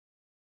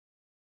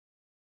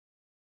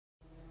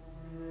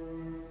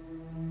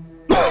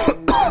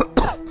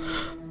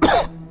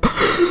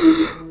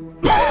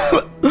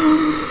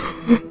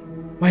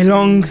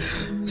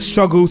lungs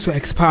struggle to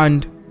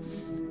expand.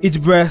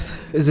 Each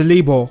breath is a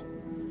labor,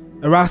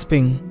 a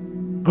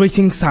rasping,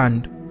 grating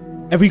sound.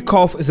 Every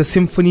cough is a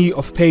symphony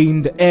of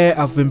pain. The air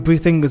I've been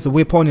breathing is a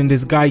weapon in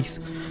disguise.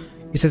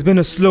 It has been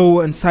a slow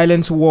and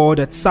silent war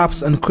that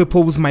saps and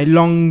cripples my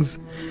lungs.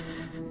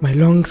 My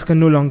lungs can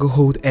no longer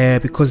hold air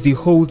because they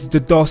hold the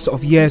dust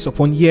of years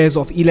upon years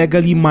of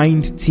illegally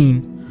mined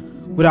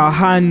tin. With our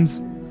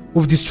hands,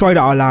 we've destroyed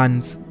our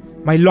lands.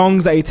 My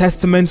lungs are a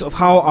testament of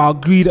how our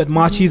greed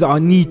matches our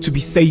need to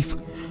be safe.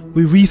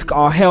 We risk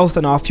our health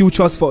and our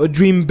futures for a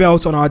dream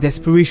built on our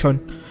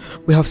desperation.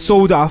 We have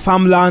sold our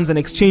farmlands and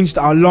exchanged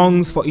our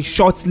lungs for a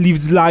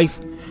short-lived life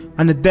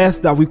and a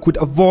death that we could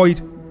avoid.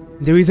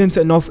 There isn't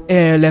enough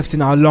air left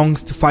in our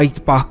lungs to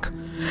fight back.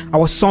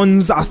 Our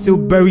sons are still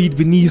buried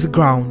beneath the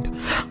ground.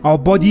 Our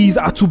bodies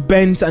are too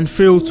bent and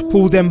frail to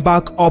pull them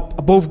back up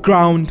above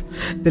ground.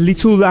 The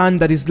little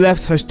land that is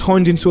left has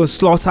turned into a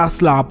slaughter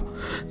slab.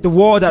 The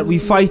war that we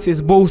fight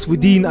is both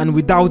within and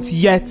without,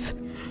 yet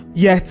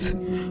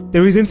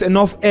there isn't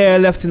enough air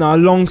left in our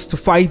lungs to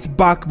fight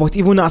back. But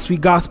even as we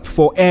gasp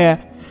for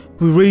air,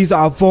 we raise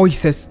our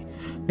voices.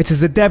 It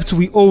is a debt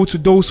we owe to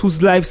those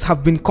whose lives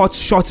have been cut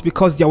short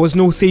because there was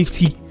no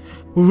safety.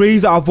 We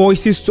raise our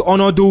voices to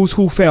honor those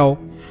who fell,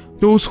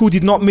 those who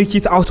did not make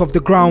it out of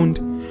the ground.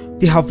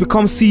 They have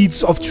become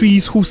seeds of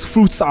trees whose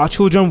fruits our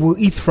children will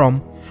eat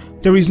from.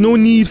 There is no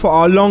need for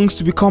our lungs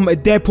to become a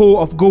depot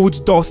of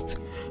gold dust,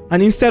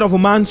 and instead of a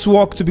man's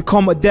walk to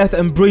become a death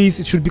embrace,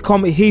 it should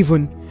become a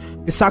haven,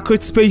 a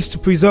sacred space to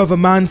preserve a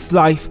man's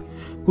life.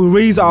 We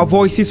raise our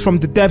voices from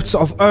the depths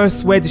of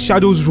earth where the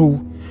shadows rule,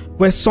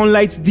 where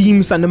sunlight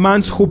dims and a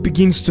man's hope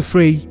begins to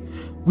fray.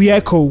 We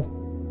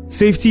echo,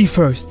 safety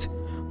first.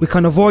 We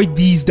can avoid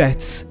these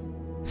deaths.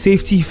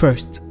 Safety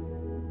first.